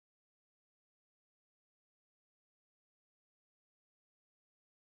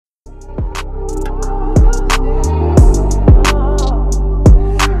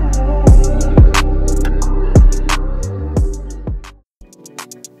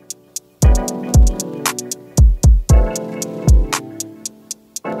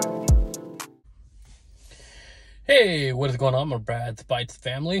Hey, what is going on, my Brad's Bites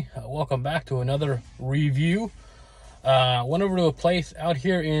family? Welcome back to another review. Went over to a place out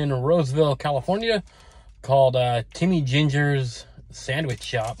here in Roseville, California called Timmy Ginger's Sandwich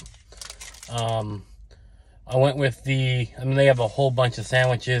Shop. I went with they have a whole bunch of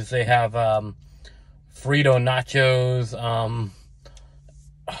sandwiches. They have Frito nachos,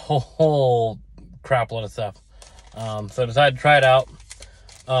 a whole crap load of stuff. So I decided to try it out.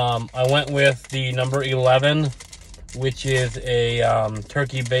 I went with the number 11, which is a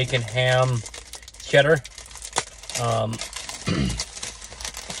turkey, bacon, ham, cheddar. I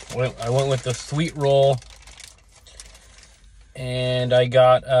went with the sweet roll, and I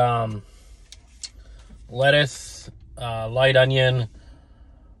got lettuce, light onion,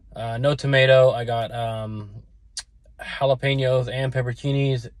 no tomato. I got jalapenos and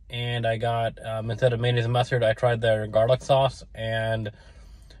pepperoncinis, and I got instead of mayonnaise and mustard, I tried their garlic sauce and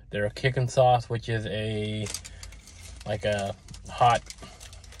their kickin' sauce, which is like a hot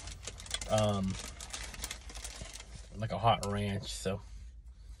ranch. So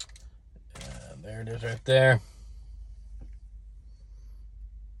there it is right there.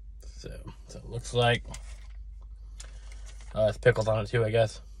 So it looks like it's pickles on it too, I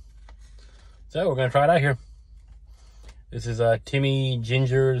guess. So we're gonna try it out here. This is Timmy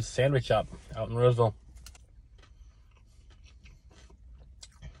Ginger's Sandwich Shop out in Roseville.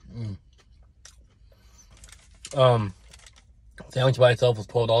 Sandwich by itself was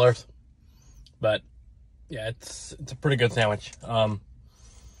 $12, but yeah, it's a pretty good sandwich.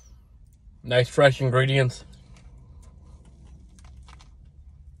 Nice fresh ingredients.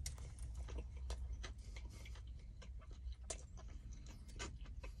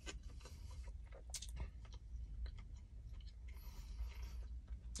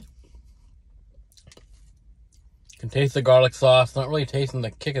 Can taste the garlic sauce. Not really tasting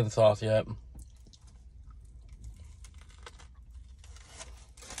the kickin' sauce yet.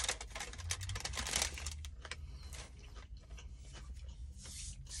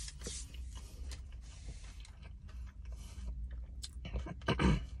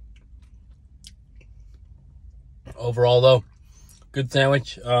 Overall, though, good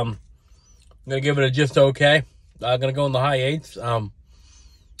sandwich. I'm gonna give it a just okay. I'm gonna go in the high 8s. I'm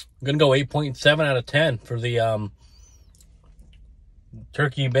gonna go 8.7 out of 10 for the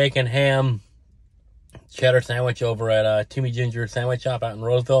turkey, bacon, ham, cheddar sandwich over at Timmy Ginger Sandwich Shop out in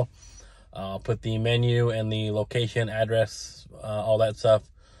Roseville. I'll put the menu and the location, address, all that stuff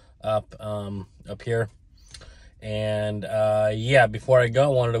up here. And yeah, before I go, I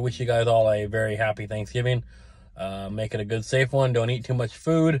wanted to wish you guys all a very happy Thanksgiving. Make it a good, safe one. Don't eat too much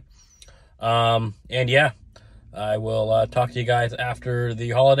food. And yeah, I will talk to you guys after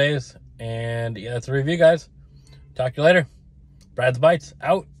the holidays. And yeah, that's a review, guys. Talk to you later. Brad's Bites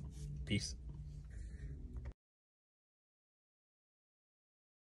out. Peace.